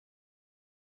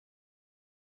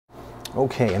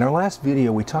Okay, in our last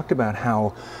video we talked about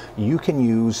how you can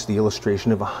use the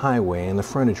illustration of a highway and the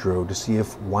frontage road to see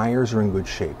if wires are in good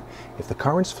shape. If the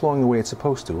current's flowing the way it's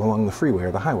supposed to along the freeway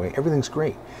or the highway, everything's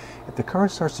great. If the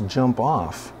current starts to jump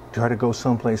off, try to go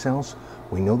someplace else,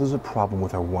 we know there's a problem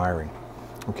with our wiring.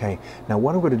 Okay, now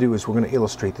what I'm going to do is we're going to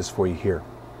illustrate this for you here.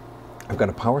 I've got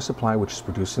a power supply which is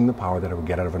producing the power that I would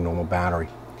get out of a normal battery.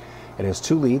 It has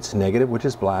two leads, negative which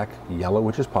is black, yellow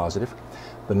which is positive.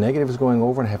 The negative is going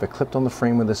over and I have it clipped on the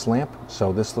frame of this lamp,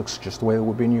 so this looks just the way it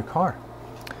would be in your car.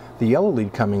 The yellow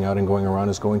lead coming out and going around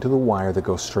is going to the wire that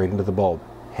goes straight into the bulb,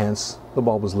 hence the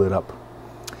bulb is lit up.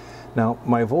 Now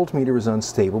my voltmeter is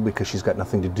unstable because she's got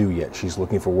nothing to do yet, she's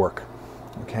looking for work.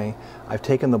 Okay, I've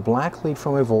taken the black lead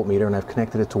from my voltmeter and I've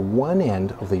connected it to one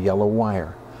end of the yellow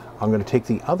wire. I'm going to take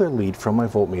the other lead from my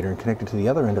voltmeter and connect it to the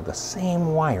other end of the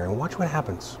same wire, and watch what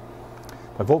happens.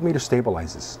 My voltmeter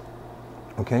stabilizes.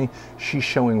 Okay, she's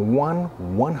showing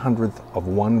 1/100th of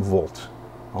 1 volt,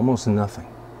 almost nothing.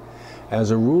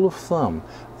 As a rule of thumb,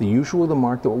 the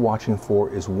mark that we're watching for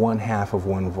is 1/2 of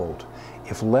 1 volt.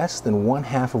 If less than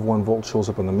 1/2 of 1 volt shows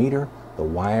up on the meter, the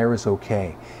wire is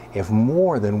okay. If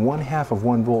more than 1/2 of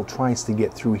 1 volt tries to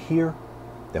get through here,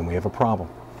 then we have a problem.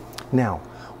 Now,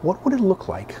 what would it look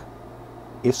like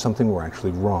if something were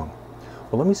actually wrong?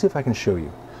 Well, let me see if I can show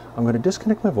you. I'm going to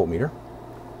disconnect my voltmeter.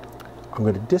 I'm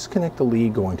going to disconnect the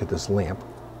lead going to this lamp,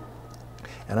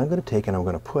 and I'm going to take and I'm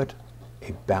going to put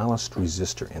a ballast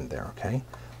resistor in there. Okay,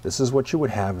 this is what you would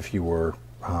have if you were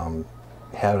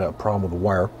had a problem with the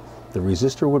wire. The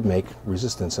resistor would make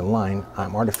resistance in line.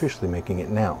 I'm artificially making it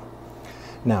now.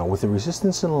 Now with the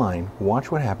resistance in line,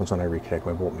 watch what happens when I reconnect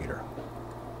my voltmeter.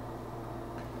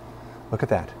 Look at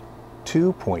that,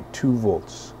 2.2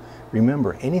 volts.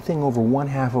 Remember, anything over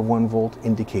 1/2 of 1 volt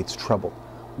indicates trouble.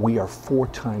 We are 4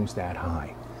 times that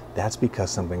high. That's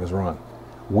because something is wrong.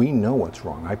 We know what's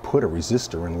wrong. I put a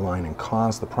resistor in line and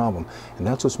caused the problem, and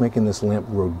that's what's making this lamp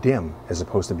grow dim as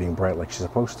opposed to being bright like she's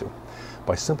supposed to.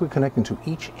 By simply connecting to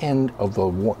each end of the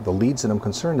leads that I'm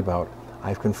concerned about,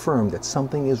 I've confirmed that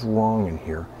something is wrong in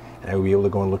here, and I will be able to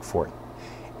go and look for it.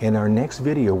 In our next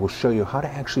video, we'll show you how to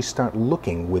actually start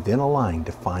looking within a line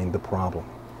to find the problem.